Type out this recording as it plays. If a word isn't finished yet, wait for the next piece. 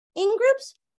in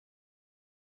groups.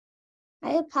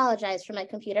 I apologize for my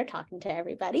computer talking to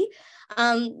everybody.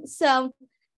 So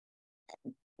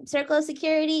Circle of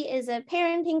Security is a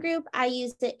parenting group. I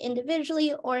use it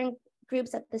individually or in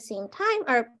groups at the same time,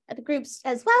 or at the groups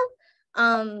as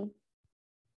well.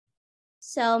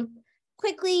 So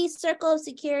quickly, Circle of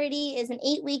Security is an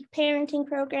 8-week parenting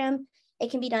program. It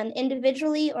can be done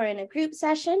individually or in a group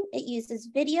session. It uses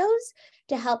videos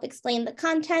to help explain the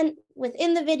content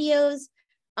within the videos.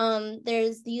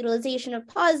 There's the utilization of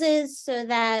pauses so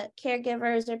that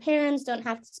caregivers or parents don't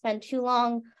have to spend too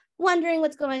long wondering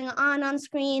what's going on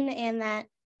screen, and that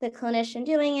the clinician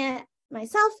doing it,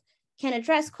 myself, can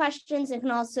address questions and can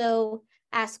also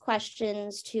ask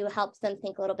questions to help them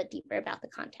think a little bit deeper about the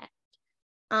content.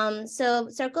 So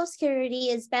Circle of Security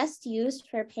is best used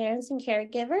for parents and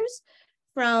caregivers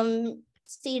from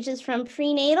stages from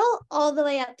prenatal all the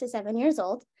way up to 7 years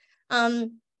old.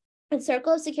 What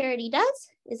Circle of Security does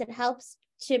is it helps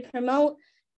to promote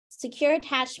secure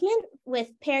attachment with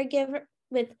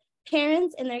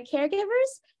parents and their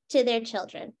caregivers to their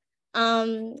children.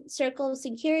 Circle of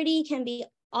Security can be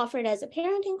offered as a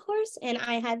parenting course, and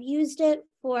I have used it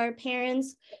for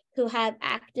parents who have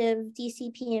active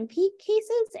DCP&P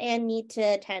cases and need to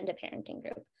attend a parenting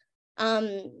group.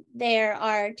 There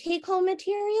are take-home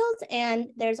materials, and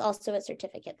there's also a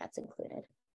certificate that's included.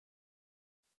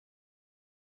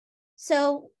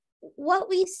 So what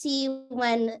we see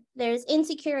when there's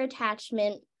insecure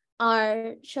attachment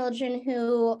are children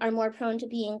who are more prone to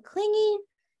being clingy,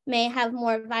 may have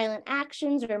more violent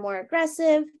actions or more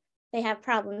aggressive. They have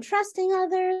problem trusting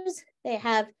others. They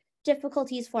have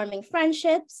difficulties forming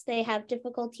friendships. They have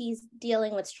difficulties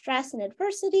dealing with stress and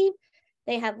adversity.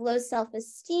 They have low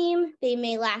self-esteem. They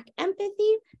may lack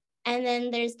empathy. And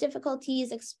then there's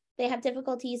difficulties, they have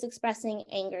difficulties expressing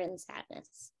anger and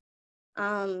sadness.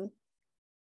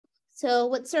 So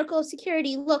what Circle of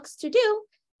Security looks to do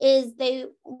is they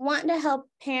want to help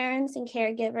parents and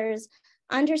caregivers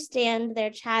understand their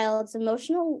child's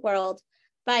emotional world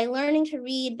by learning to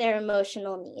read their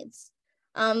emotional needs.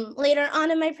 Later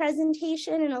on in my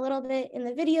presentation and a little bit in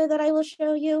the video that I will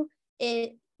show you,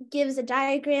 it gives a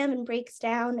diagram and breaks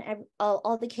down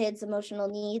all the kids' emotional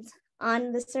needs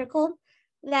on the circle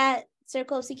that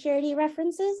Circle of Security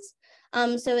references.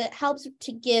 So it helps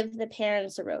to give the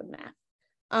parents a roadmap.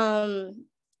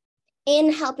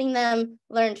 In helping them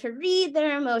learn to read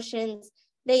their emotions,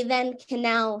 they then can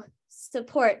now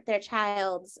support their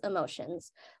child's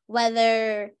emotions,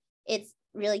 whether it's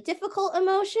really difficult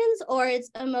emotions or it's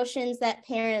emotions that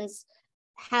parents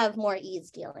have more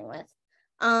ease dealing with.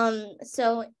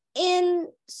 So in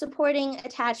supporting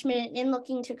attachment, in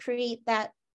looking to create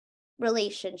that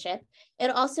relationship,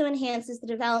 it also enhances the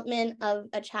development of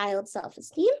a child's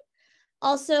self-esteem.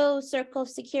 Also, Circle of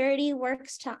Security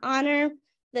works to honor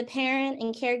the parent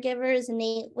and caregiver's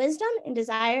innate wisdom and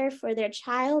desire for their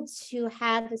child to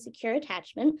have a secure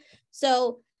attachment.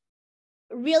 So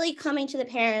really coming to the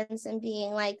parents and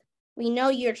being like, we know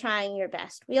you're trying your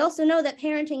best. We also know that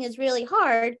parenting is really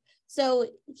hard. So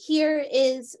here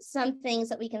is some things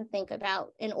that we can think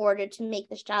about in order to make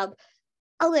this job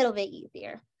a little bit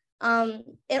easier.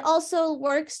 It also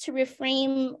works to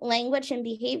reframe language and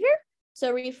behavior.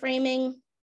 So reframing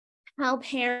how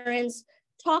parents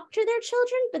talk to their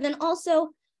children, but then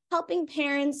also helping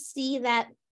parents see that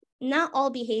not all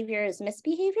behavior is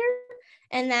misbehavior,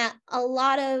 and that a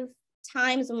lot of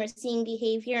times when we're seeing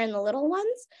behavior in the little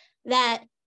ones, that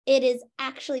it is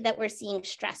actually that we're seeing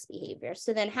stress behavior.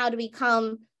 So then how do we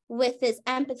come with this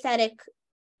empathetic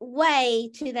way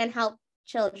to then help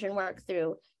children work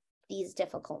through these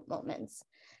difficult moments?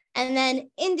 And then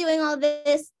in doing all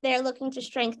this, they're looking to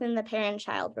strengthen the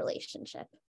parent-child relationship.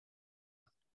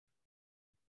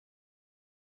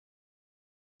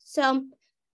 So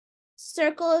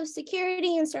Circle of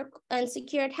Security and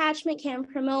secure attachment can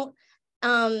promote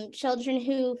children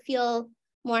who feel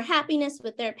more happiness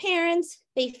with their parents.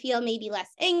 They feel maybe less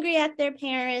angry at their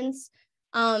parents.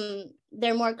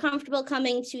 They're more comfortable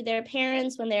coming to their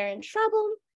parents when they're in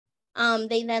trouble.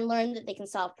 They then learn that they can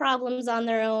solve problems on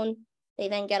their own. They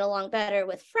then get along better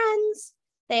with friends.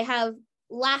 They have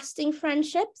lasting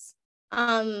friendships.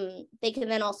 They can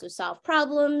then also solve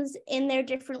problems in their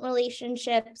different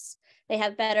relationships. They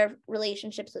have better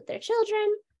relationships with their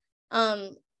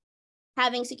children.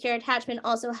 Having secure attachment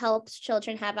also helps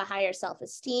children have a higher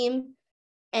self-esteem.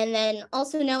 And then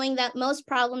also knowing that most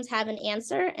problems have an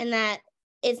answer, and that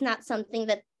it's not something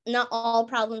that, not all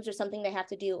problems are something they have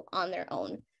to do on their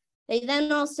own. They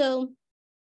then also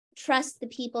trust the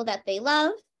people that they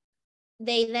love.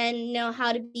 They then know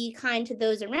how to be kind to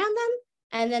those around them.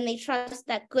 And then they trust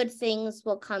that good things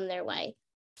will come their way.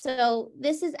 So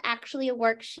this is actually a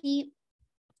worksheet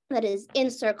that is in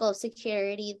Circle of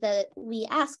Security that we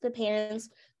ask the parents,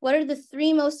 what are the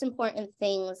 3 most important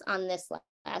things on this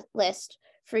list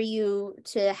for you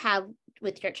to have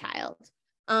with your child?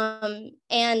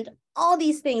 And all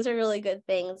these things are really good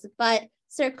things, but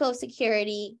Circle of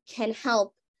Security can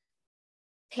help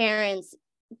parents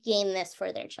gain this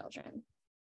for their children.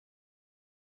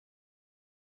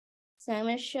 So I'm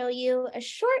going to show you a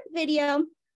short video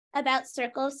about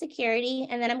Circle of Security,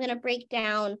 and then I'm going to break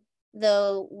down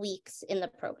the weeks in the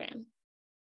program.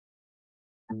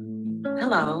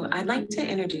 Hello, I'd like to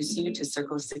introduce you to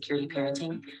Circle of Security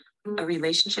Parenting, a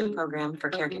relationship program for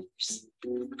caregivers.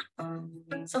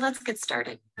 So let's get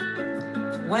started.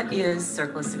 What is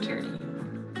Circle of Security?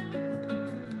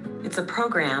 It's a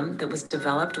program that was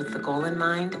developed with the goal in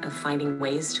mind of finding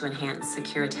ways to enhance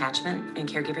secure attachment in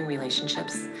caregiving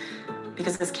relationships.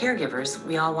 Because as caregivers,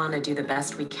 we all want to do the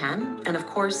best we can. And of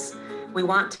course, we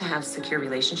want to have secure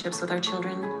relationships with our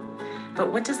children.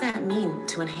 But what does that mean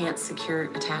to enhance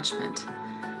secure attachment?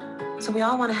 So we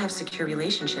all want to have secure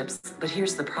relationships, but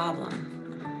here's the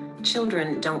problem.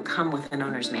 Children don't come with an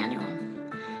owner's manual.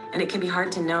 And it can be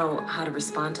hard to know how to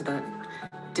respond to the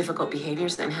difficult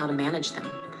behaviors and how to manage them.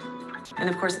 And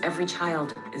of course, every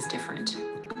child is different.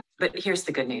 But here's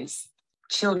the good news.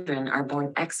 Children are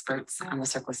born experts on the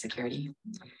Circle of Security.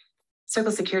 Circle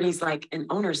of Security is like an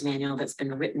owner's manual that's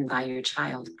been written by your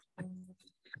child.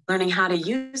 Learning how to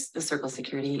use the Circle of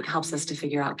Security helps us to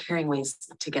figure out caring ways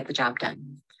to get the job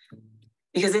done.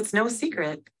 Because it's no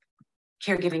secret,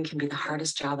 caregiving can be the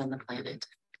hardest job on the planet.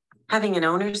 Having an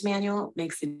owner's manual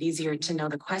makes it easier to know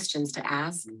the questions to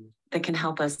ask that can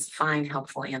help us find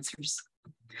helpful answers.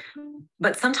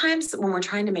 But sometimes when we're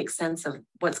trying to make sense of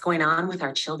what's going on with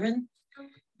our children,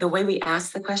 the way we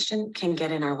ask the question can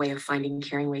get in our way of finding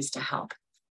caring ways to help.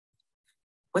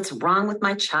 What's wrong with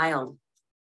my child?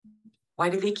 Why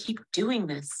do they keep doing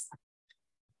this?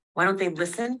 Why don't they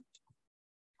listen?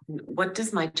 What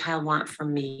does my child want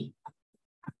from me?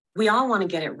 We all want to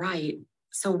get it right.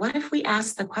 So what if we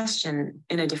ask the question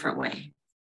in a different way?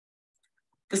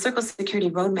 The Circle of Security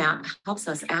Roadmap helps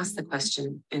us ask the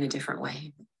question in a different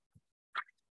way.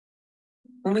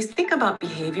 When we think about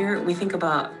behavior, we think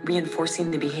about reinforcing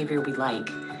the behavior we like.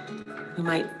 We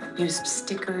might use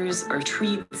stickers or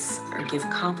treats or give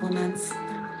compliments.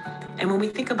 And when we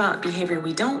think about behavior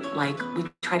we don't like, we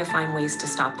try to find ways to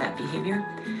stop that behavior.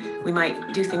 We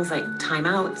might do things like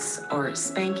timeouts or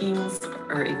spankings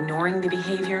or ignoring the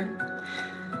behavior.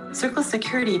 Circle of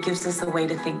Security gives us a way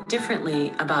to think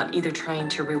differently about either trying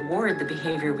to reward the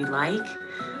behavior we like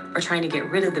or trying to get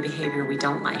rid of the behavior we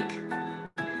don't like.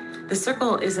 The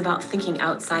circle is about thinking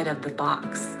outside of the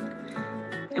box.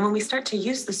 And when we start to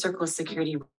use the Circle of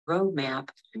Security roadmap,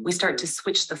 we start to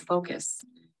switch the focus.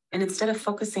 And instead of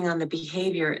focusing on the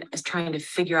behavior as trying to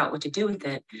figure out what to do with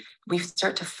it, we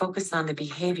start to focus on the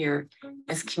behavior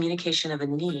as communication of a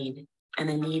need and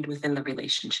a need within the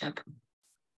relationship.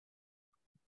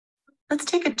 Let's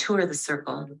take a tour of the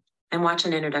circle and watch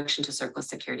an introduction to Circle of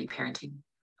Security parenting.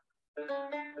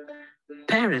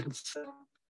 Parents,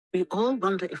 we all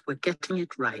wonder if we're getting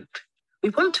it right. We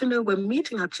want to know we're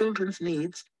meeting our children's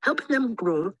needs, helping them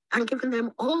grow, and giving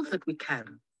them all that we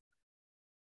can.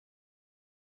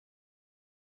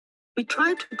 We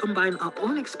try to combine our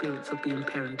own experience of being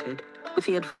parented with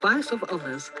the advice of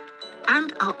others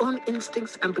and our own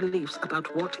instincts and beliefs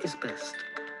about what is best.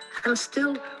 And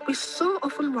still, we so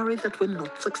often worry that we're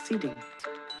not succeeding.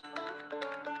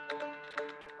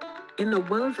 In a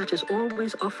world that is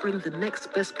always offering the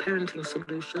next best parenting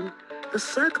solution, the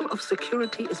Circle of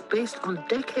Security is based on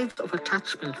decades of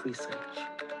attachment research.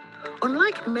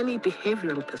 Unlike many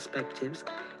behavioral perspectives,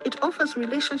 it offers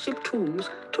relationship tools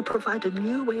to provide a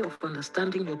new way of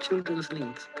understanding your children's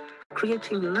needs,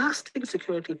 creating lasting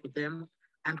security for them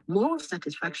and more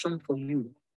satisfaction for you.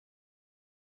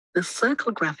 The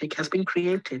circle graphic has been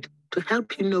created to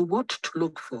help you know what to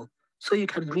look for, so you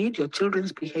can read your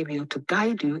children's behavior to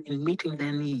guide you in meeting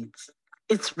their needs.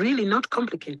 It's really not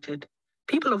complicated.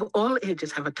 People of all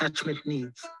ages have attachment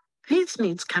needs. These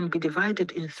needs can be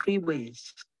divided in 3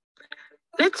 ways.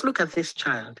 Let's look at this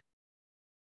child.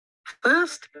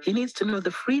 First, he needs to know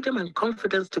the freedom and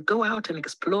confidence to go out and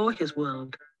explore his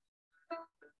world.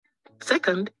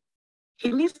 Second,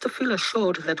 he needs to feel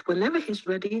assured that whenever he's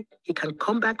ready, he can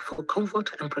come back for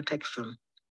comfort and protection.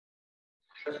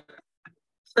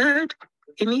 Third,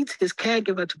 he needs his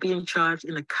caregiver to be in charge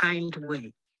in a kind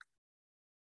way.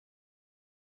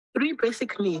 3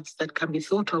 basic needs that can be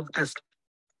thought of as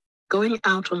going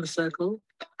out on the circle,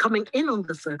 coming in on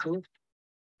the circle,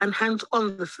 and hands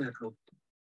on the circle.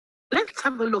 Let's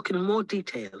have a look in more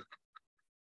detail.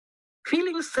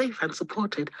 Feeling safe and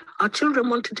supported, our children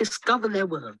want to discover their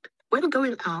world. When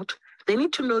going out, they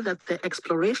need to know that their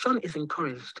exploration is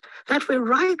encouraged, that we're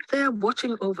right there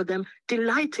watching over them,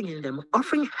 delighting in them,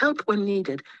 offering help when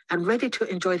needed, and ready to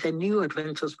enjoy their new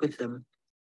adventures with them.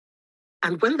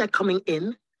 And when they're coming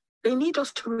in, they need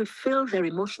us to refill their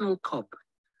emotional cup.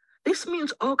 This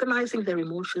means organizing their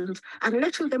emotions and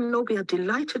letting them know we are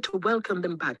delighted to welcome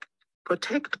them back,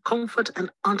 protect, comfort,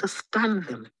 and understand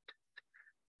them.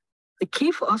 The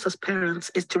key for us as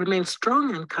parents is to remain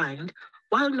strong and kind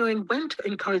while knowing when to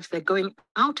encourage their going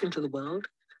out into the world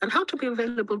and how to be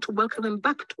available to welcome them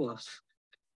back to us.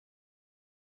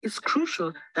 It's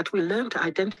crucial that we learn to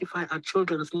identify our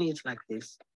children's needs like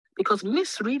this, because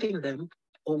misreading them,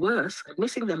 or worse,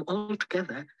 missing them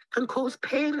altogether, can cause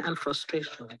pain and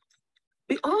frustration.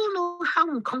 We all know how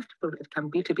uncomfortable it can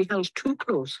be to be held too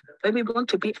close when we want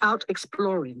to be out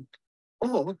exploring,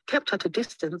 or kept at a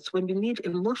distance when we need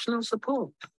emotional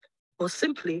support, or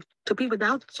simply to be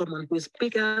without someone who is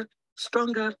bigger,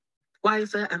 stronger,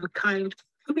 wiser, and kind,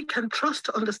 who we can trust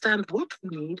to understand what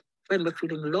we need when we're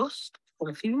feeling lost,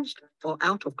 confused, or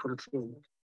out of control.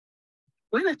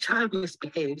 When a child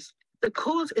misbehaves, the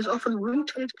cause is often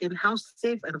rooted in how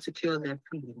safe and secure they're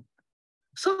feeling.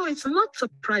 So it's not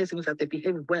surprising that they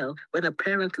behave well when a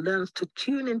parent learns to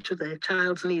tune into their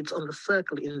child's needs on the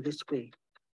circle in this way.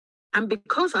 And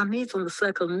because our needs on the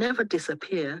circle never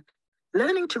disappear,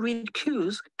 learning to read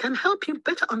cues can help you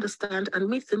better understand and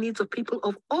meet the needs of people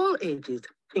of all ages,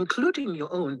 including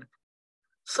your own.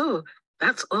 So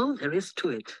that's all there is to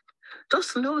it.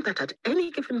 Just know that at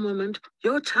any given moment,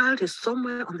 your child is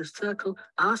somewhere on the circle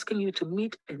asking you to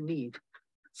meet a need.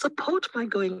 Support my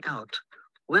going out.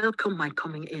 Welcome my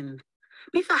coming in.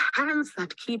 Be the hands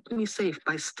that keep me safe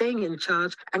by staying in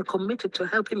charge and committed to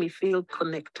helping me feel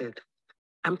connected.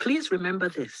 And please remember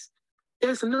this,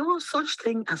 there's no such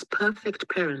thing as perfect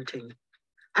parenting.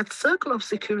 At Circle of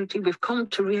Security, we've come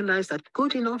to realize that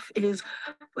good enough is,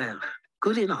 well,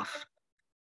 good enough.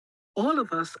 All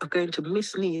of us are going to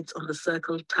miss needs on the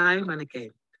circle time and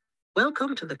again.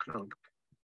 Welcome to the club.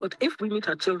 But if we meet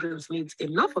our children's needs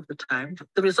enough of the time,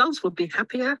 the results will be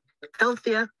happier,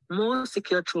 healthier, more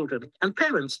secure children, and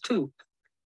parents too.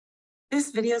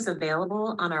 This video is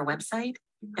available on our website,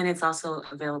 and it's also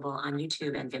available on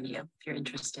YouTube and Vimeo if you're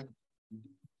interested.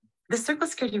 The Circle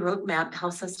Security Roadmap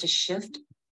helps us to shift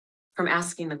from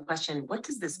asking the question, what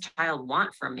does this child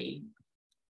want from me?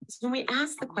 So when we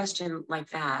ask the question like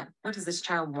that, what does this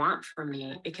child want from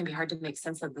me? It can be hard to make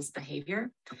sense of this behavior,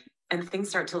 and things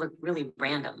start to look really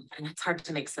random, and it's hard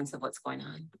to make sense of what's going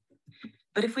on.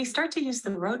 But if we start to use the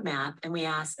roadmap and we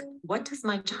ask, what does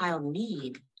my child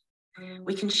need?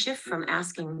 We can shift from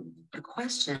asking the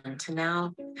question to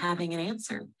now having an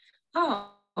answer.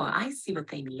 Oh, I see what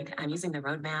they need. I'm using the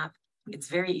roadmap. It's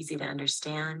very easy to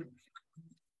understand.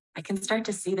 I can start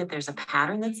to see that there's a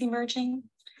pattern that's emerging.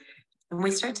 When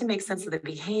we start to make sense of the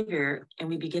behavior and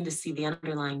we begin to see the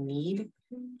underlying need,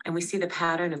 and we see the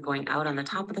pattern of going out on the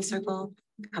top of the circle,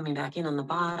 coming back in on the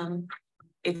bottom,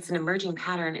 it's an emerging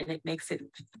pattern, and it makes it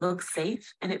look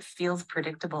safe and it feels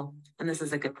predictable. And this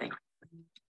is a good thing.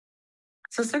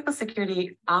 So Circle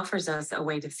Security offers us a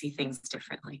way to see things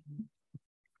differently.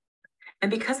 And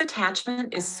because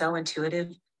attachment is so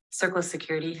intuitive, Circle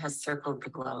Security has circled the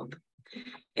globe.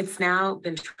 It's now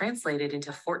been translated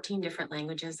into 14 different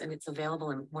languages, and it's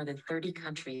available in more than 30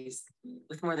 countries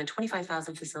with more than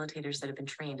 25,000 facilitators that have been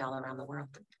trained all around the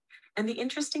world. And the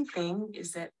interesting thing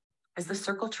is that as the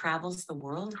circle travels the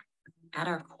world, at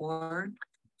our core,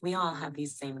 we all have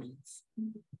these same needs.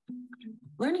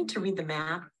 Learning to read the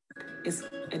map is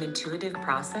an intuitive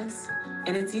process,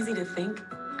 and it's easy to think,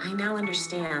 I now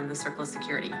understand the Circle of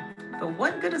Security. But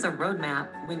what good is a roadmap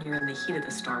when you're in the heat of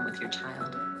the storm with your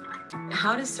child?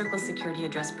 How does Circle Security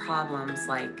address problems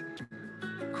like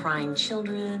crying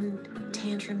children,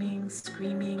 tantruming,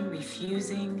 screaming,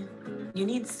 refusing? You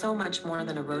need so much more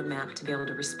than a roadmap to be able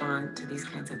to respond to these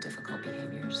kinds of difficult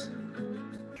behaviors.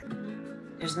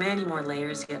 There's many more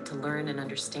layers yet to learn and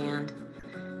understand.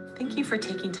 Thank you for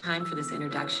taking time for this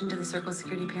introduction to the Circle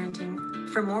Security Parenting.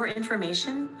 For more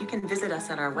information, you can visit us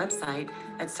at our website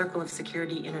at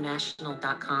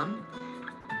circleofsecurityinternational.com.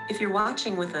 If you're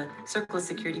watching with a Circle of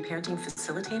Security Parenting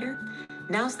facilitator,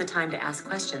 now's the time to ask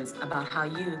questions about how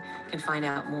you can find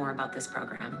out more about this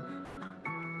program.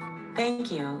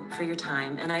 Thank you for your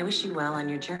time, and I wish you well on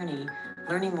your journey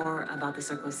learning more about the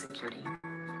Circle of Security.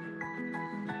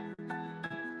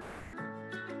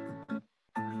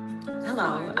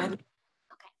 Hello. Okay.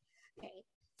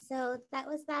 So that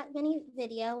was that mini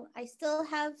video. I still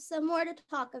have some more to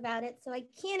talk about it, so I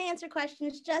can't answer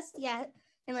questions just yet,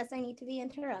 unless I need to be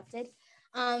interrupted.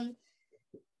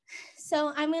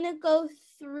 So I'm going to go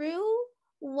through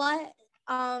what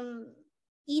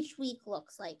each week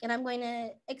looks like, and I'm going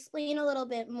to explain a little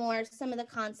bit more some of the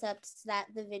concepts that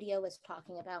the video was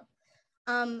talking about.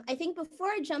 I think before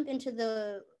I jump into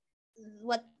the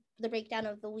breakdown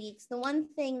of the weeks, the one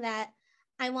thing that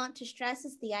I want to stress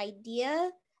is the idea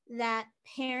that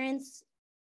parents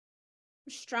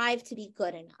strive to be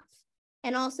good enough,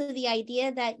 and also the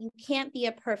idea that you can't be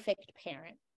a perfect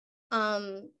parent.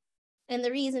 And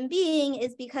the reason being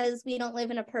is because we don't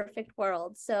live in a perfect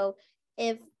world. So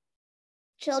if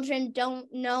children don't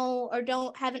know or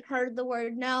haven't heard the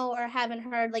word no, or haven't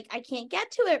heard like I can't get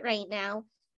to it right now,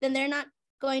 then they're not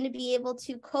going to be able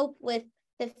to cope with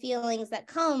the feelings that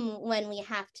come when we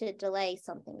have to delay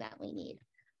something that we need.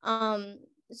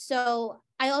 So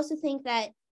I also think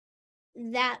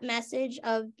that message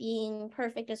of being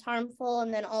perfect is harmful,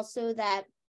 and then also that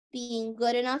being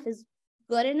good enough is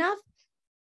good enough,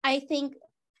 I think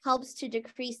helps to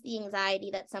decrease the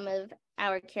anxiety that some of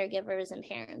our caregivers and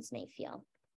parents may feel.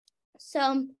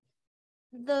 So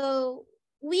the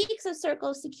weeks of Circle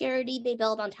of Security, they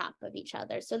build on top of each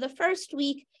other. So the first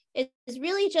week is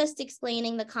really just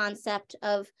explaining the concept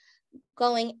of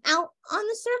going out on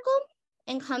the circle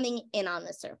and coming in on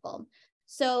the circle.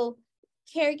 So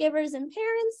caregivers and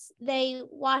parents, they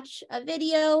watch a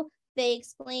video, they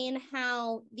explain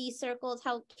how these circles,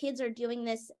 how kids are doing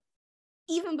this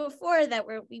even before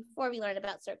we learned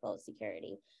about Circle of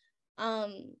Security.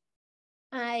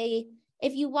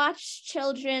 If you watch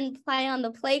children play on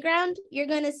the playground, you're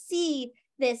going to see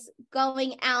this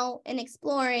going out and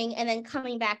exploring and then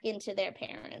coming back into their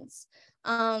parents.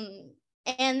 And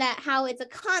that how it's a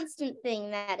constant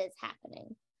thing that is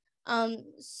happening.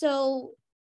 So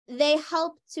they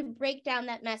help to break down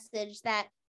that message that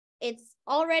it's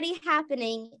already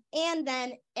happening, and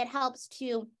then it helps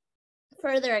to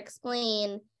further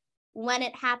explain when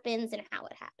it happens and how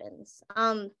it happens.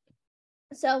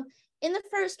 So in the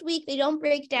first week, they don't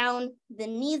break down the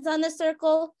needs on the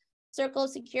circle. Circle of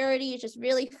Security is just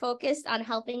really focused on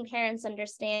helping parents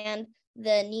understand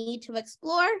the need to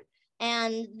explore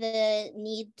and the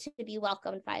need to be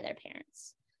welcomed by their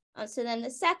parents. So then the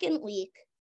second week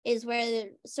is where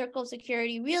the Circle of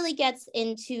Security really gets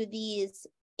into these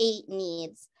 8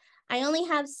 needs. I only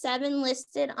have 7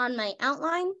 listed on my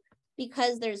outline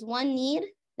because there's one need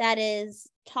that is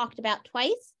talked about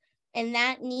twice, and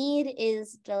that need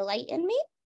is delight in me.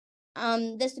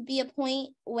 This would be a point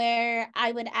where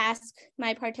I would ask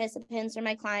my participants or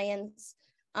my clients,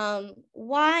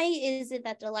 why is it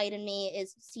that delight in me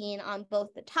is seen on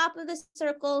both the top of the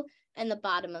circle and the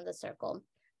bottom of the circle?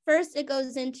 First, it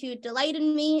goes into delight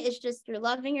in me is just you're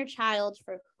loving your child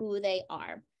for who they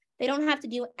are. They don't have to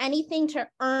do anything to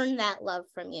earn that love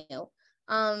from you.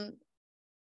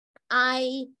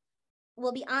 I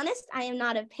will be honest, I am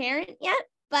not a parent yet,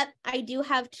 but I do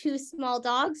have 2 small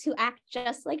dogs who act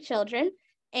just like children.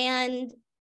 And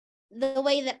the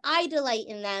way that I delight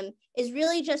in them is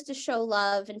really just to show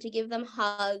love and to give them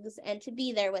hugs and to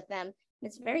be there with them.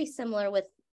 It's very similar with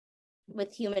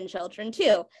human children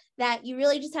too, that you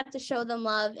really just have to show them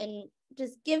love, and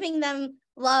just giving them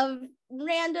love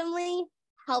randomly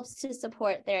helps to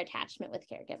support their attachment with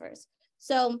caregivers.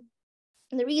 So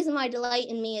the reason why delight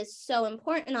in me is so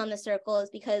important on the circle is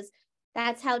because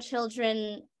that's how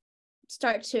children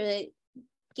start to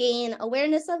gain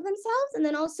awareness of themselves, and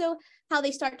then also how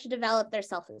they start to develop their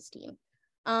self-esteem.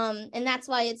 And that's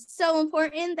why it's so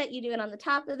important that you do it on the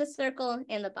top of the circle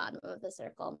and the bottom of the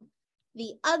circle.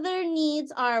 The other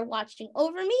needs are watching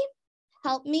over me,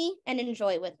 help me, and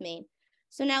enjoy with me.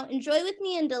 So now enjoy with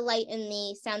me and delight in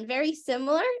me sound very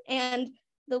similar, and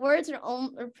the words are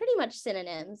pretty much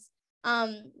synonyms.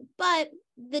 But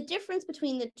the difference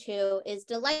between the two is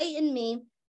delight in me,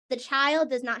 the child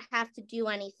does not have to do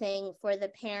anything for the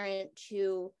parent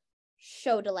to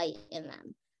show delight in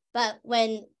them. But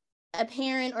when a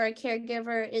parent or a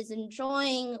caregiver is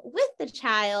enjoying with the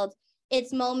child,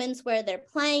 it's moments where they're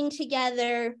playing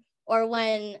together, or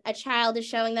when a child is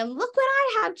showing them, look what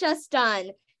I have just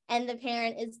done. And the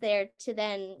parent is there to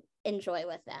then enjoy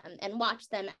with them and watch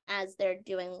them as they're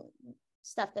doing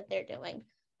stuff that they're doing.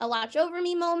 A watch over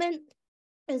me moment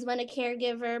is when a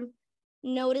caregiver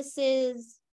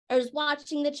notices or is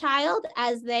watching the child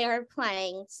as they are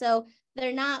playing. So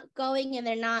they're not going and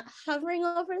they're not hovering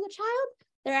over the child.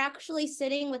 They're actually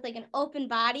sitting with like an open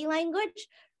body language,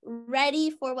 ready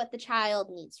for what the child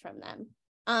needs from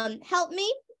them. Help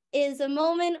me is a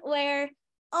moment where,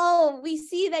 oh, we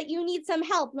see that you need some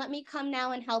help. Let me come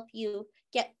now and help you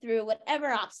get through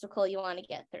whatever obstacle you want to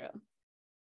get through.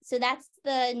 So that's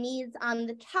the needs on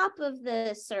the top of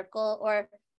the circle, or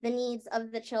the needs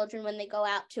of the children when they go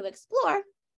out to explore.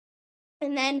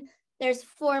 And then there's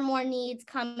 4 more needs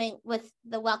coming with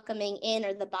the welcoming in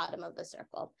or the bottom of the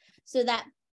circle. So that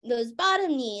those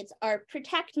bottom needs are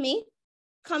protect me,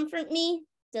 comfort me,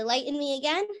 delight in me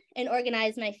again, and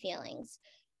organize my feelings.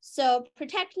 So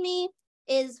protect me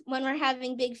is when we're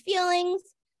having big feelings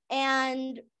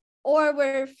or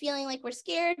we're feeling like we're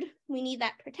scared, we need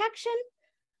that protection.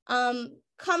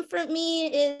 Comfort me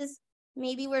is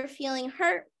maybe we're feeling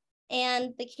hurt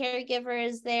and the caregiver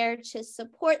is there to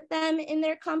support them in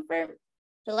their comfort.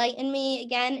 Delight in me,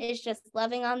 again, is just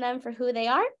loving on them for who they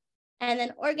are. And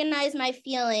then organize my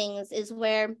feelings is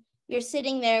where you're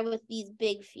sitting there with these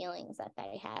big feelings that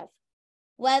they have.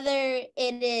 Whether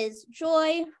it is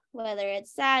joy, whether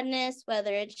it's sadness,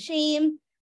 whether it's shame,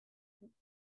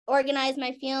 organize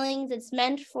my feelings. It's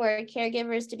meant for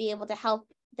caregivers to be able to help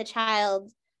the child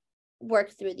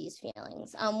work through these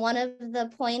feelings. One of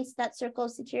the points that Circle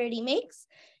of Security makes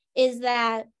is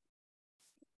that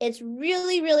it's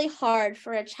really, really hard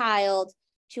for a child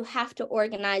to have to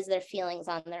organize their feelings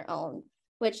on their own,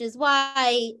 which is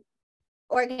why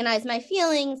organize my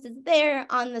feelings is there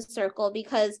on the circle,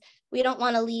 because we don't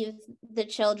want to leave the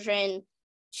children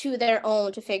to their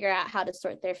own to figure out how to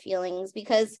sort their feelings,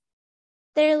 because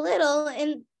they're little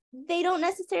and they don't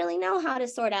necessarily know how to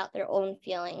sort out their own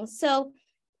feelings. So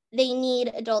they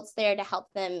need adults there to help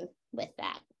them with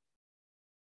that.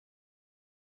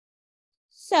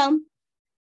 So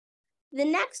the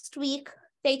next week,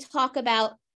 they talk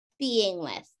about being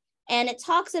with, and it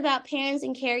talks about parents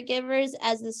and caregivers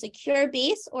as a secure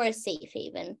base or a safe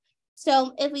haven.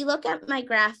 So if we look at my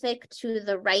graphic to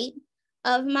the right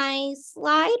of my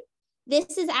slide,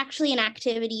 this is actually an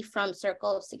activity from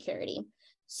Circle of Security.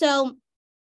 So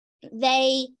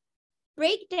they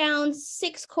break down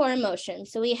 6 core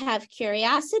emotions. So we have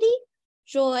curiosity,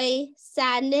 joy,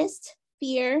 sadness,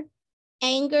 fear,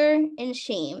 anger, and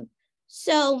shame.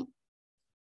 So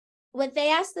what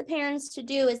they ask the parents to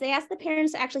do is they ask the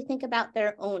parents to actually think about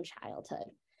their own childhood.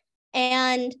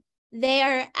 And they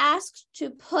are asked to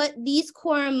put these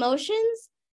core emotions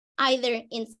either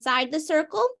inside the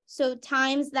circle, so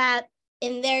times that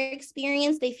in their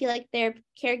experience, they feel like their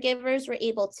caregivers were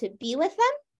able to be with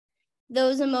them.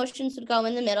 Those emotions would go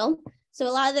in the middle. So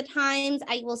a lot of the times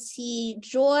I will see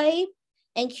joy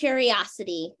and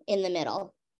curiosity in the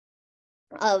middle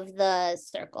of the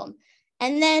circle.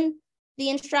 And then the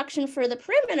instruction for the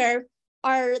perimeter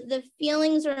are the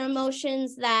feelings or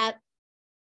emotions that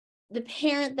the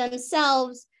parent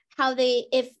themselves,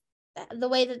 if the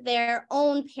way that their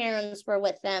own parents were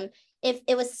with them, if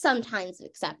it was sometimes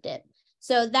accepted.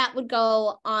 So that would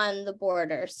go on the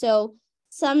border. So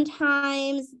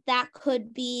sometimes that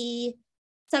could be,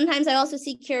 sometimes I also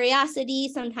see curiosity,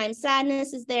 sometimes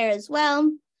sadness is there as well,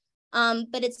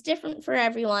 but it's different for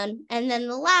everyone. And then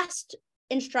the last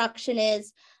instruction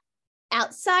is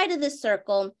outside of the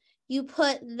circle, you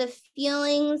put the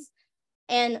feelings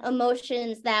and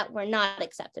emotions that were not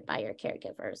accepted by your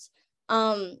caregivers.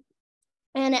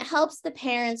 And it helps the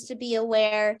parents to be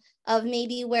aware of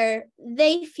maybe where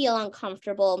they feel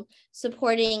uncomfortable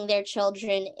supporting their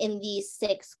children in these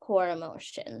 6 core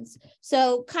emotions.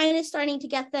 So kind of starting to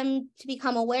get them to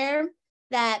become aware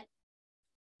that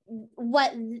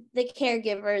what the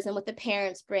caregivers and what the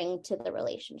parents bring to the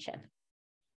relationship.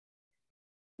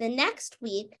 The next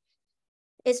week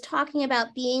is talking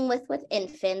about being with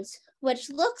infants, which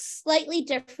looks slightly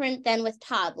different than with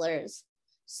toddlers.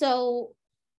 So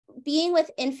being with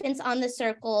infants on the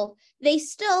circle, they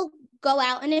still go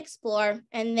out and explore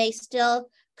and they still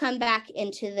come back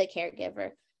into the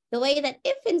caregiver. The way that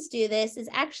infants do this is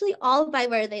actually all by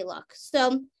where they look.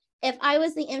 So if I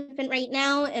was the infant right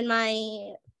now and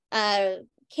my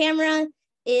camera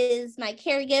is my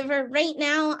caregiver, right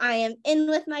now I am in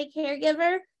with my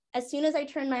caregiver. As soon as I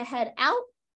turn my head out,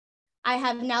 I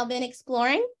have now been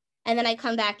exploring, and then I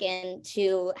come back in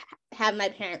to have my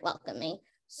parent welcome me.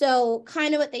 So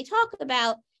kind of what they talk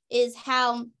about is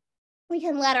how we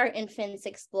can let our infants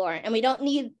explore, and we don't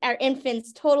need our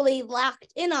infants totally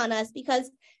locked in on us,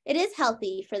 because it is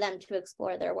healthy for them to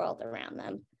explore their world around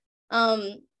them.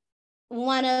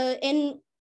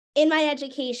 In my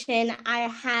education, I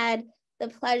had the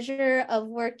pleasure of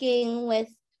working with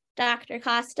Dr.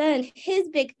 Costa, and his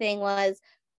big thing was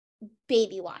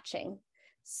baby watching.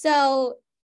 So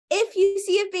if you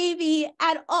see a baby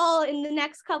at all in the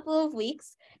next couple of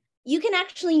weeks, you can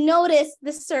actually notice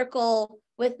the circle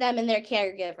with them and their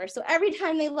caregiver. So every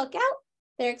time they look out,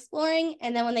 they're exploring,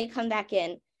 and then when they come back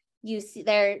in, you see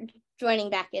they're joining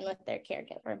back in with their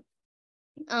caregiver.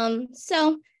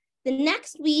 So the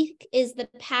next week is the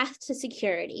path to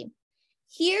security.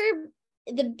 Here,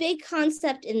 the big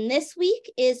concept in this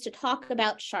week is to talk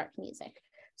about shark music.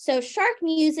 So shark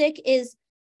music is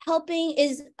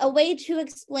a way to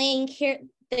explain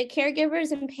the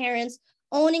caregivers and parents'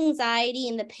 own anxiety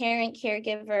in the parent,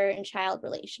 caregiver, and child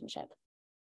relationship.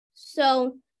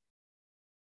 So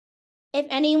if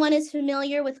anyone is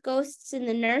familiar with ghosts in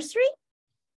the nursery,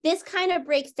 this kind of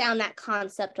breaks down that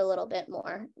concept a little bit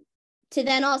more to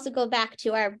then also go back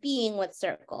to our being with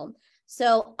circle.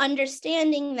 So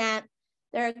understanding that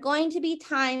there are going to be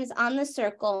times on the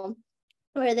circle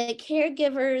where the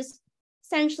caregiver's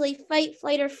essentially fight,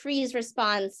 flight, or freeze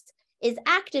response is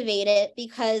activated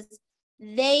because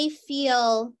they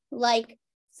feel like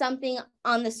something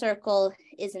on the circle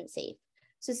isn't safe.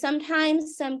 So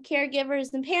sometimes some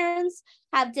caregivers and parents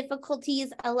have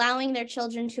difficulties allowing their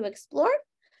children to explore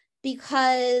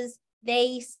because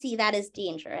they see that as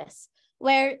dangerous.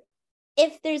 Where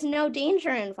if there's no danger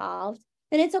involved,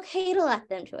 then it's okay to let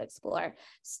them to explore.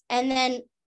 And then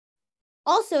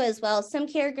also as well, some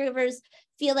caregivers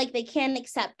feel like they can't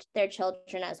accept their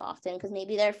children as often because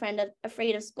maybe they're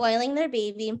afraid of spoiling their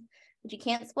baby, but you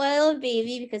can't spoil a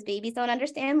baby because babies don't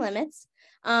understand limits.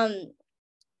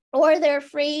 Or they're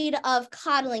afraid of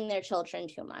coddling their children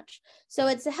too much. So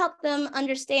it's to help them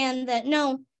understand that,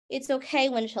 no, it's okay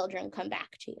when children come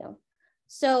back to you.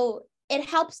 So it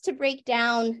helps to break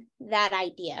down that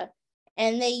idea.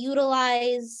 And they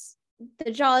utilize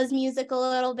the Jaws music a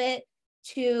little bit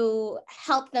to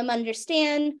help them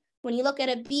understand when you look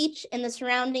at a beach and the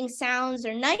surrounding sounds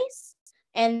are nice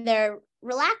and they're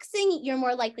relaxing, you're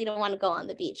more likely to want to go on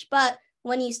the beach. But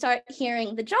when you start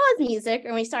hearing the Jaws music or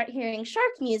when you start hearing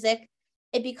shark music,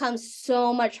 it becomes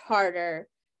so much harder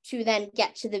to then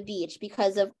get to the beach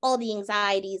because of all the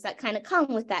anxieties that kind of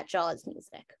come with that Jaws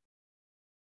music.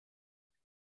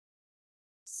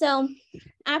 So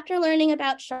after learning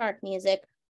about shark music,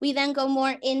 we then go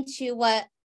more into what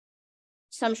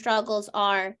some struggles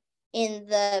are in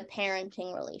the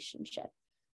parenting relationship.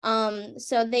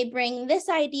 So they bring this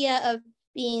idea of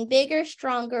being bigger,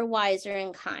 stronger, wiser,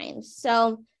 and kind.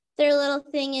 So their little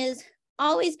thing is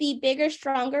always be bigger,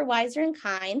 stronger, wiser, and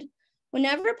kind.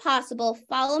 Whenever possible,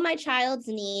 follow my child's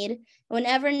need.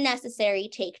 Whenever necessary,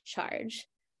 take charge.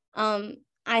 I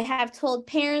have told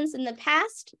parents in the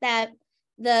past that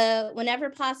the whenever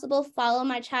possible, follow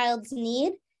my child's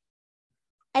need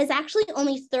is actually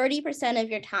only 30% of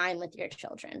your time with your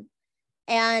children.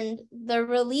 And the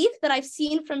relief that I've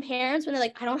seen from parents when they're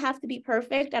like, I don't have to be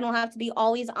perfect, I don't have to be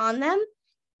always on them,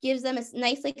 gives them a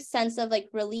nice sense of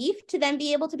relief to then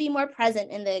be able to be more present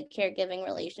in the caregiving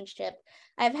relationship.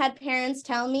 I've had parents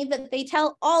tell me that they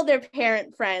tell all their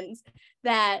parent friends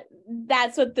that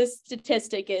that's what the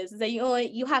statistic is that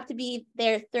you have to be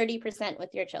there 30% with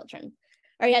your children,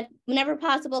 or yet whenever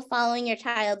possible, following your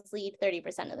child's lead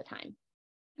 30% of the time.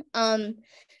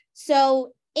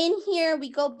 So in here,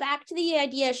 we go back to the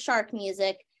idea of shark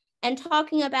music and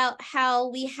talking about how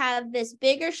we have this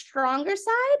bigger, stronger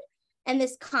side and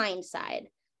this kind side.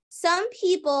 Some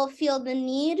people feel the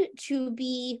need to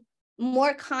be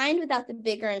more kind without the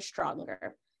bigger and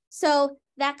stronger. So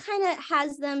that kind of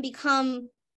has them become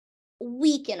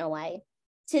weak in a way.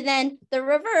 To then the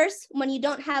reverse, when you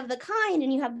don't have the kind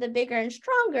and you have the bigger and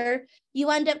stronger, you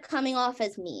end up coming off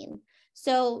as mean.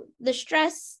 So the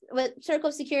stress, what Circle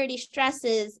of Security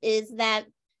stresses is that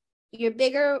you're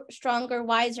bigger, stronger,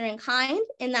 wiser, and kind.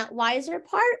 And that wiser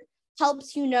part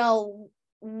helps you know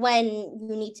when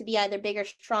you need to be either bigger,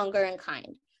 stronger, and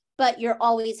kind. But you're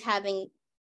always having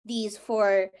these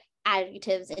 4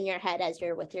 adjectives in your head as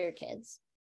you're with your kids.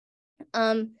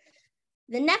 The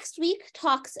next week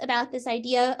talks about this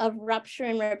idea of rupture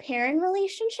and repair in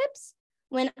relationships.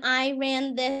 When I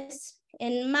ran this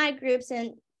in my groups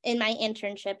and in my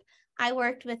internship, I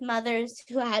worked with mothers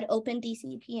who had open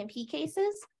DCP&P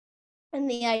cases. And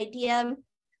the idea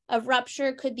of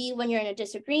rupture could be when you're in a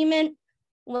disagreement,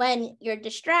 when you're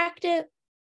distracted,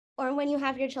 or when you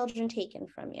have your children taken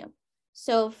from you.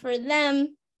 So for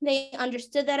them, they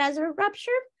understood that as a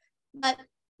rupture, but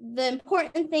the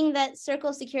important thing that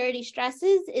Circle of Security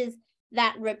stresses is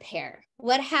that repair.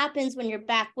 What happens when you're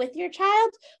back with your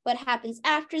child? What happens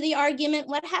after the argument?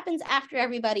 What happens after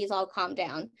everybody's all calmed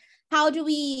down? How do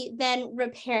we then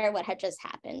repair what had just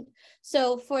happened?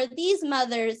 So for these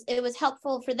mothers, it was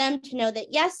helpful for them to know that,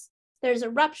 yes, there's a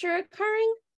rupture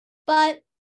occurring, but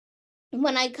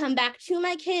when I come back to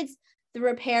my kids, the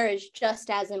repair is just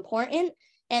as important,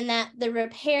 and that the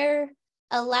repair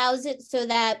allows it so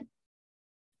that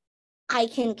I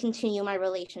can continue my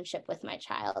relationship with my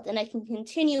child and I can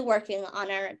continue working on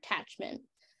our attachment.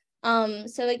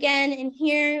 So again, in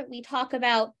here, we talk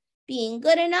about being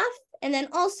good enough and then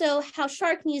also how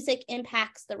shark music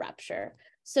impacts the rupture.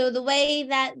 So the way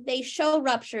that they show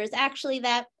rupture is actually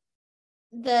that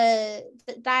the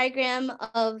diagram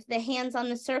of the hands on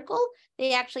the circle,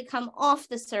 they actually come off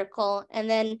the circle, and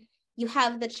then you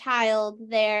have the child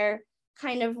there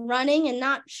kind of running and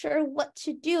not sure what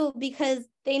to do because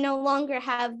they no longer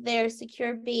have their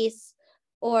secure base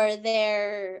or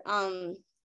their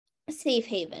safe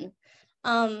haven.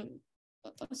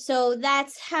 So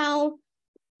that's how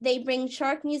they bring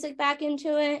shark music back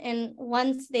into it. And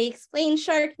once they explain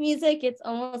shark music, it's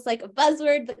almost like a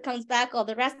buzzword that comes back all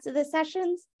the rest of the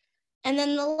sessions. And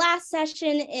then the last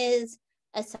session is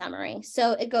a summary.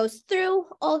 So it goes through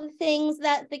all the things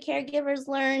that the caregivers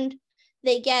learned.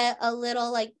 They get a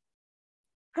little like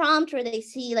prompt where they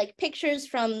see like pictures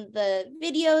from the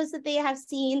videos that they have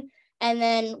seen. And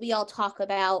then we all talk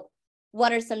about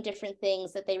what are some different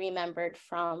things that they remembered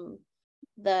from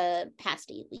the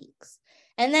past 8 weeks.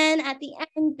 And then at the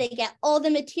end, they get all the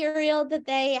material that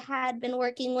they had been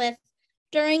working with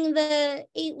during the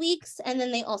 8 weeks, and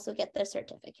then they also get their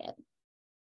certificate.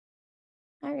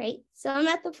 All right, so I'm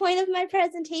at the point of my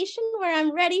presentation where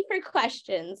I'm ready for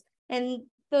questions. And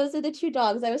those are the 2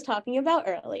 dogs I was talking about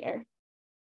earlier.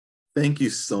 Thank you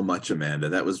so much, Amanda.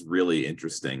 That was really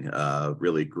interesting,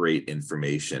 really great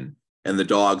information. And the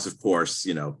dogs, of course,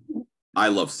 you know, I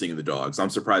love seeing the dogs. I'm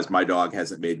surprised my dog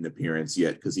hasn't made an appearance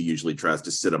yet because he usually tries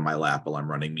to sit on my lap while I'm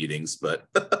running meetings, but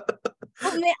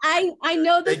I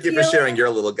know the Thank you for sharing your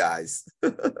little guys.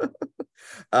 I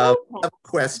have a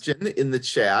question in the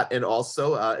chat, and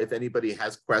also if anybody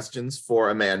has questions for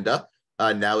Amanda,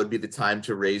 now would be the time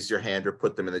to raise your hand or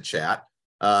put them in the chat.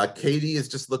 Katie is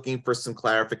just looking for some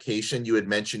clarification. You had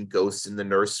mentioned ghosts in the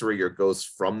nursery or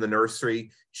ghosts from the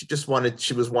nursery. She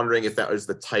was wondering if that was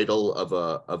the title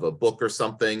of a book or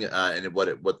something, and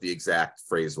what the exact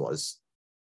phrase was.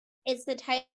 It's the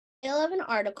title of an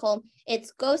article.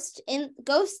 It's Ghosts in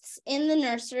the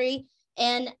Nursery.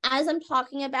 And as I'm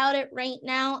talking about it right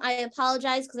now, I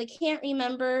apologize because I can't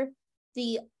remember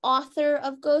the author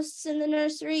of Ghosts in the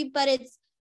Nursery, but it's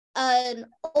an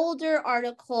older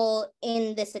article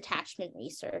in this attachment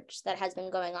research that has been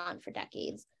going on for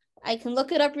decades. I can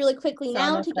look it up really quickly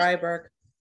now. Freiberg.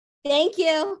 Thank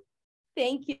you.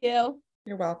 Thank you.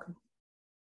 You're welcome.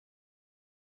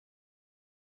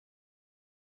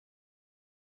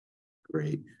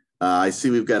 Great. I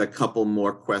see we've got a couple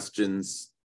more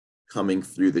questions coming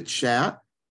through the chat.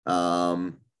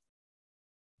 Holly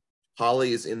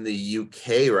is in the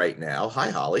UK right now. Hi,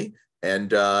 Holly.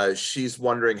 And she's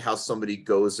wondering how somebody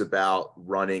goes about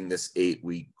running this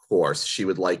 8-week course. She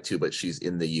would like to, but she's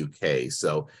in the UK.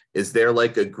 So is there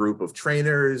like a group of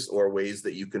trainers or ways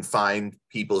that you can find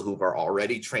people who are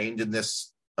already trained in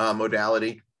this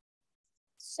modality?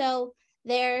 So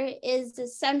there is the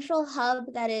central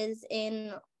hub that is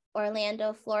in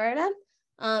Orlando, Florida.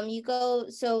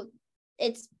 So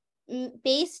it's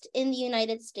based in the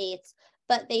United States,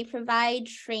 but they provide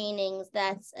trainings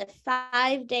that's a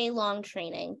 5-day long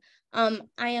training. I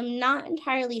am not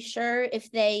entirely sure if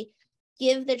they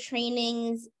give the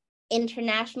trainings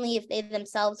internationally, if they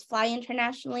themselves fly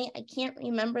internationally. I can't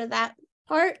remember that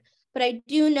part, but I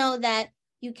do know that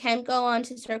you can go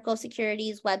onto Circle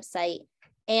Security's website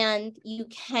and you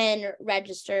can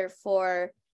register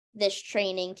for this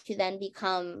training to then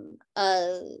become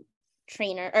a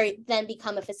trainer or then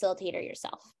become a facilitator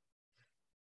yourself.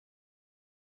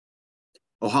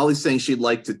 Oh, Holly's saying she'd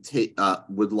like to take,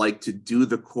 would like to do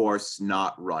the course,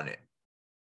 not run it.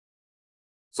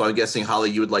 So I'm guessing, Holly,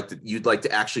 you'd like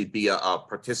to actually be a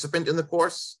participant in the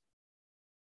course?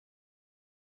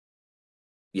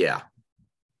 Yeah.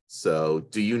 So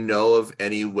do you know of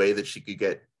any way that she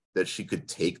could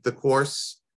take the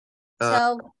course?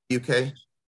 UK?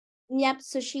 Yep.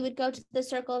 So she would go to the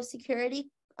Circle of Security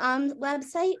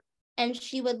website and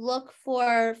she would look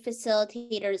for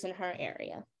facilitators in her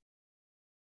area.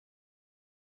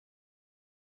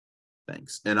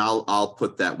 Thanks. And I'll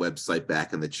put that website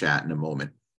back in the chat in a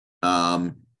moment.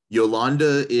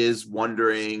 Yolanda is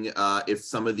wondering if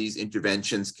some of these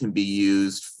interventions can be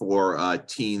used for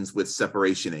teens with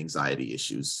separation anxiety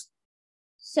issues.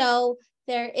 So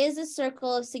there is a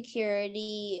Circle of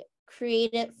Security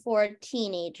created for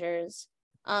teenagers.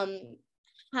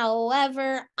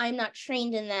 However, I'm not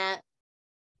trained in that,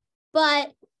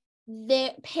 but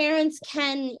the parents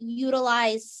can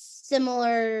utilize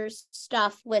similar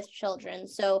stuff with children.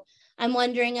 So I'm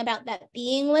wondering about that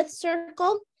being with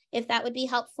Circle, if that would be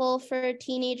helpful for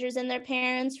teenagers and their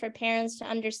parents, for parents to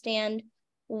understand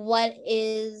what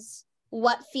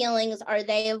feelings are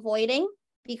they avoiding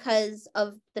because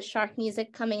of the shark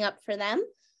music coming up for them.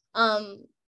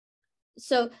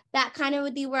 So that kind of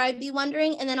would be where I'd be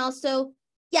wondering. And then also,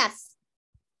 yes,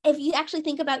 if you actually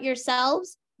think about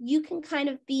yourselves, you can kind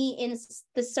of be in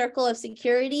the circle of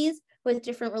securities with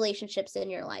different relationships in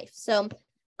your life. So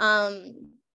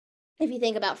if you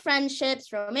think about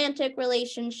friendships, romantic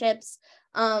relationships,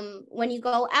 when you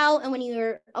go out and when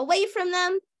you're away from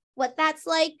them, what that's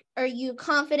like, are you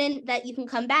confident that you can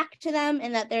come back to them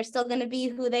and that they're still going to be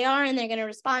who they are and they're going to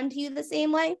respond to you the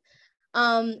same way?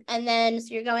 And then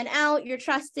so you're going out, you're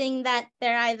trusting that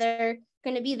they're either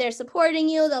going to be there supporting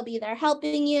you, they'll be there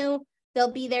helping you,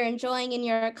 they'll be there enjoying in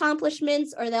your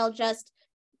accomplishments, or they'll just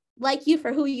like you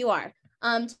for who you are.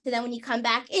 So then when you come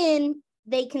back in,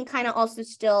 they can kind of also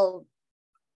still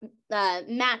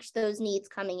match those needs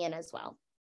coming in as well.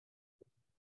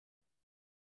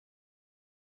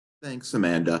 Thanks,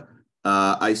 Amanda.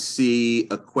 I see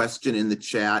a question in the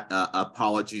chat.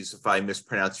 Apologies if I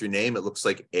mispronounce your name. It looks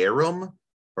like Aram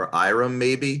or Iram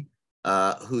maybe,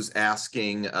 who's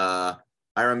asking,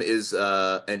 Iram is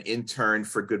an intern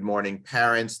for Good Morning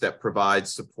Parents that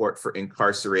provides support for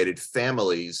incarcerated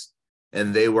families.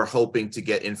 And they were hoping to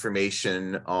get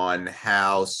information on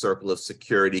how Circle of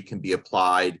Security can be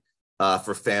applied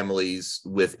for families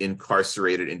with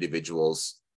incarcerated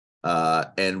individuals,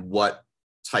 and what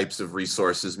types of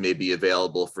resources may be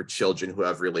available for children who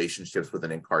have relationships with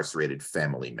an incarcerated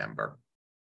family member.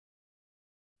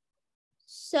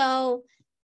 So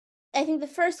I think the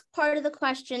first part of the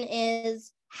question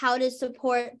is how to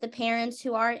support the parents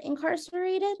who are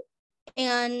incarcerated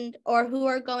and or who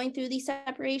are going through the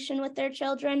separation with their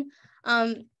children.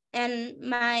 And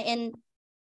my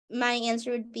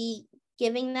answer would be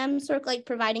giving them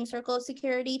providing Circle of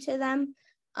Security to them.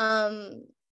 I'm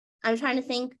trying to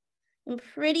think. I'm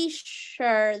pretty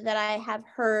sure that I have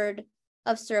heard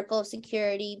of Circle of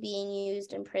Security being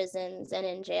used in prisons and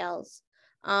in jails.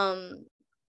 And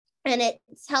it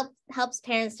helps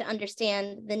parents to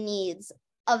understand the needs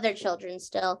of their children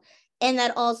still. And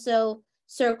that also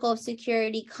Circle of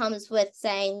Security comes with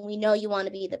saying, we know you want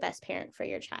to be the best parent for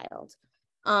your child.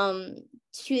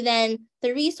 To then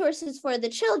the resources for the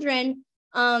children,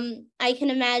 I can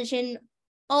imagine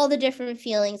all the different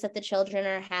feelings that the children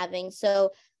are having. So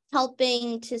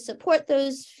helping to support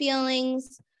those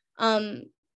feelings. I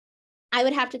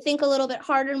would have to think a little bit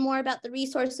harder more about the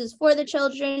resources for the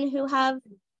children who have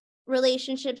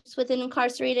relationships with an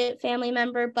incarcerated family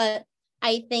member, but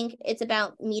I think it's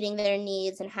about meeting their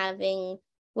needs and having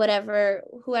whoever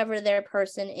their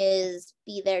person is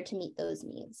be there to meet those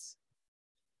needs.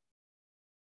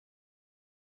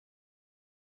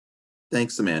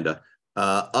 Thanks, Amanda.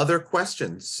 Other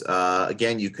questions?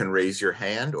 Again, you can raise your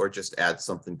hand or just add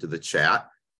something to the chat.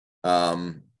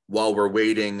 While we're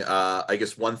waiting, I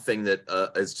guess one thing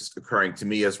that is just occurring to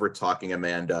me as we're talking,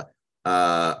 Amanda,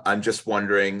 I'm just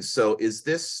wondering, so is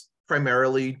this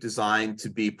primarily designed to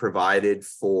be provided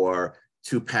for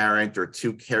two-parent or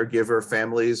two-caregiver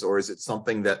families, or is it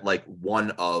something that like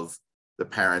one of the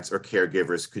parents or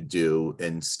caregivers could do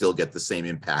and still get the same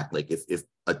impact? Like if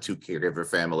a two-caregiver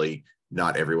family,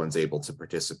 not everyone's able to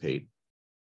participate.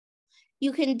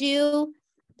 You can do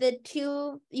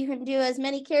as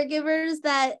many caregivers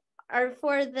that are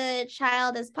for the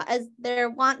child as they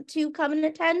want to come and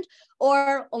attend,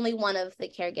 or only one of the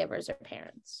caregivers or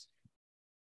parents.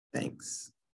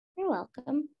 Thanks. You're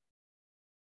welcome.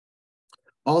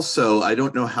 Also, I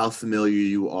don't know how familiar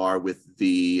you are with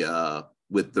the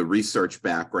research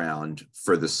background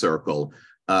for the Circle,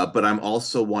 but I'm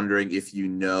also wondering if you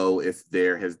know if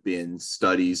there have been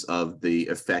studies of the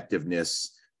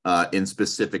effectiveness in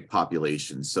specific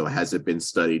populations. So has it been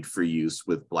studied for use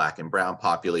with Black and Brown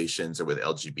populations or with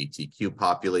LGBTQ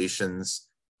populations,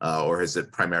 or has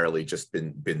it primarily just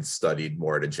been studied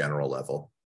more at a general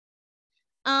level?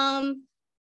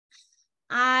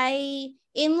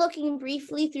 In looking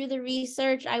briefly through the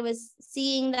research, I was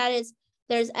seeing that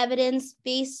there's evidence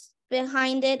base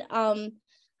behind it.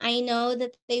 I know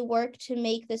that they work to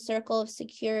make the Circle of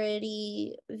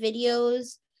Security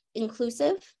videos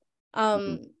inclusive.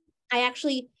 I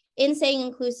actually, in saying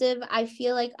inclusive, I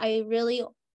feel like I really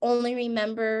only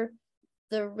remember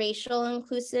the racial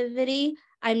inclusivity.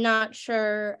 I'm not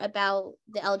sure about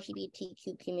the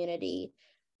LGBTQ community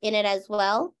in it as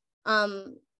well.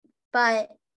 But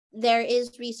there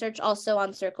is research also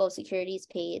on Circle of Security's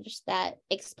page that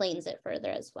explains it further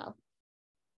as well.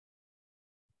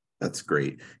 That's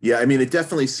great. Yeah, I mean, it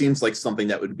definitely seems like something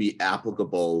that would be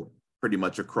applicable pretty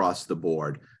much across the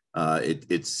board.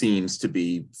 It seems to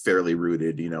be fairly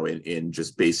rooted, you know, in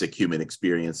just basic human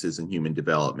experiences and human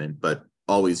development, but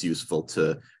always useful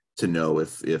to know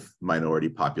if minority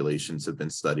populations have been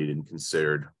studied and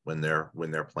considered when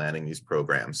they're planning these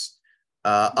programs.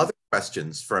 Other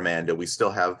questions for Amanda? We still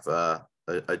have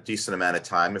a decent amount of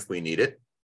time if we need it.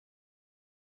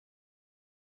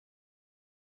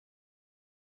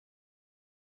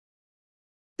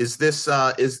 Is this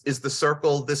is the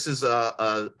circle? This is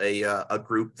a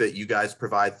group that you guys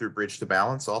provide through Bridge to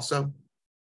Balance also?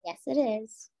 Yes, it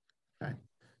is. Okay.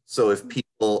 So if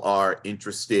people are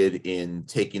interested in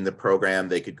taking the program,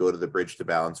 they could go to the Bridge to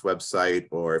Balance website,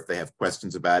 or if they have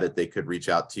questions about it, they could reach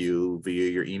out to you via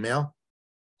your email?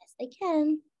 Yes, they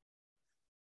can.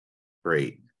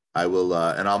 Great. I will,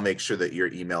 and I'll make sure that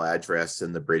your email address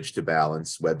and the Bridge to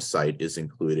Balance website is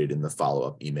included in the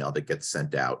follow-up email that gets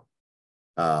sent out.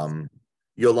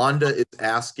 Yolanda is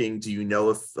asking, do you know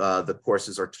if the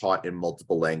courses are taught in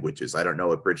multiple languages? I don't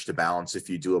know at Bridge to Balance if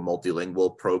you do a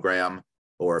multilingual program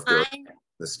or if they're in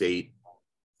the state.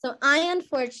 So I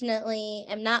unfortunately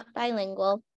am not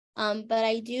bilingual, but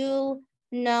I do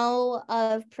know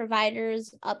of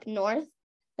providers up north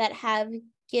that have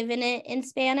given it in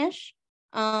Spanish.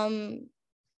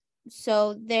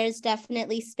 So there's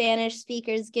definitely Spanish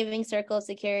speakers giving Circle of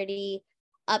Security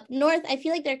up north. I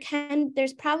feel like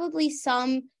there's probably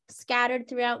some scattered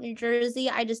throughout New Jersey.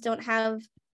 I just don't have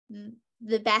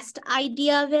the best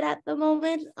idea of it at the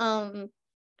moment.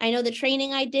 I know the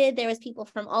training I did, there was people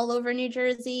from all over New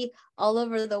Jersey, all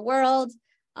over the world.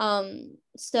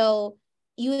 So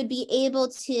you would be able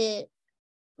to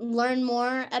learn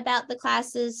more about the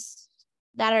classes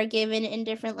that are given in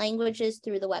different languages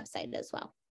through the website as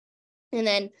well. And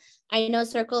then I know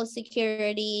Circle of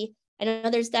Security, I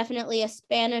know there's definitely a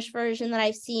Spanish version that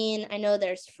I've seen. I know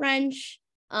there's French.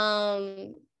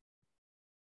 I'm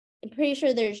pretty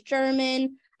sure there's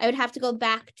German. I would have to go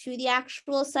back to the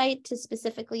actual site to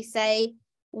specifically say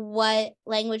what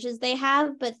languages they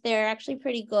have, but they're actually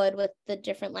pretty good with the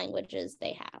different languages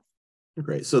they have.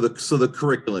 Great. So the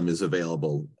curriculum is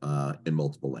available in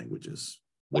multiple languages,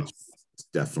 which is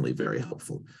definitely very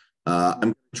helpful. I'm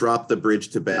going to drop the Bridge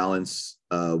to Balance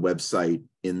website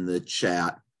in the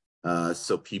chat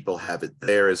so people have it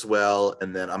there as well.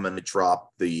 And then I'm going to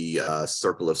drop the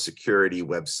Circle of Security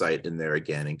website in there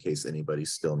again in case anybody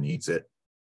still needs it.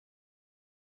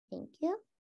 Thank you.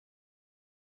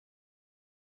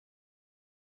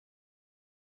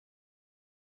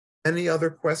 Any other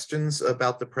questions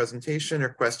about the presentation or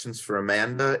questions for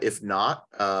Amanda? If not,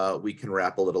 we can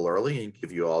wrap a little early and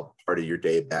give you all part of your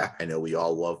day back. I know we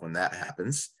all love when that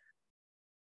happens.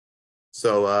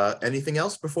 So anything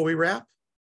else before we wrap?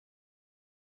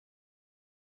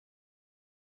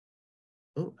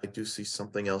 Oh, I do see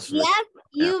something else.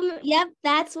 Yep,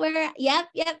 that's where, yep.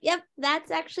 That's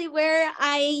actually where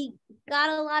I got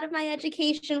a lot of my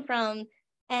education from.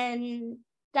 And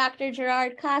Dr.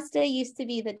 Gerard Costa used to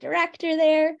be the director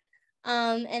there.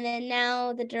 And then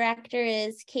now the director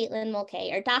is Caitlin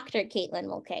Mulcahy, or Dr. Caitlin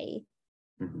Mulcahy.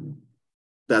 Mm-hmm.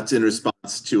 That's in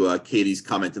response to Katie's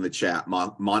comment in the chat,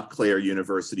 Montclair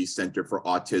University Center for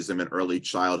Autism and Early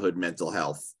Childhood Mental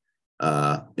Health.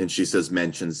 And she says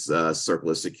mentions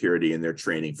Circle of Security in their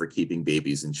training for keeping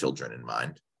babies and children in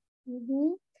mind.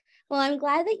 Mm-hmm. Well, I'm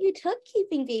glad that you took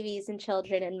keeping babies and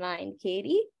children in mind,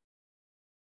 Katie.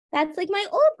 That's like my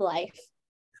old life.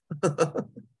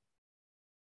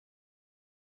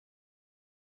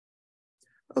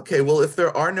 Okay, well, if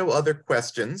there are no other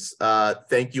questions,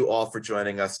 thank you all for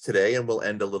joining us today, and we'll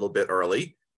end a little bit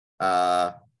early.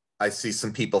 I see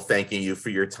some people thanking you for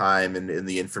your time and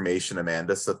the information,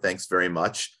 Amanda, so thanks very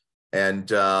much.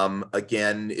 And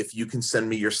again, if you can send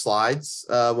me your slides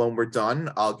when we're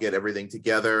done, I'll get everything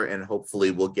together, and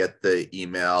hopefully we'll get the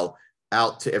email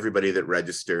out to everybody that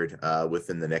registered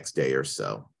within the next day or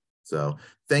so. So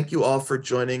thank you all for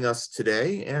joining us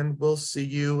today, and we'll see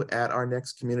you at our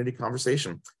next community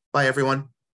conversation. Bye, everyone.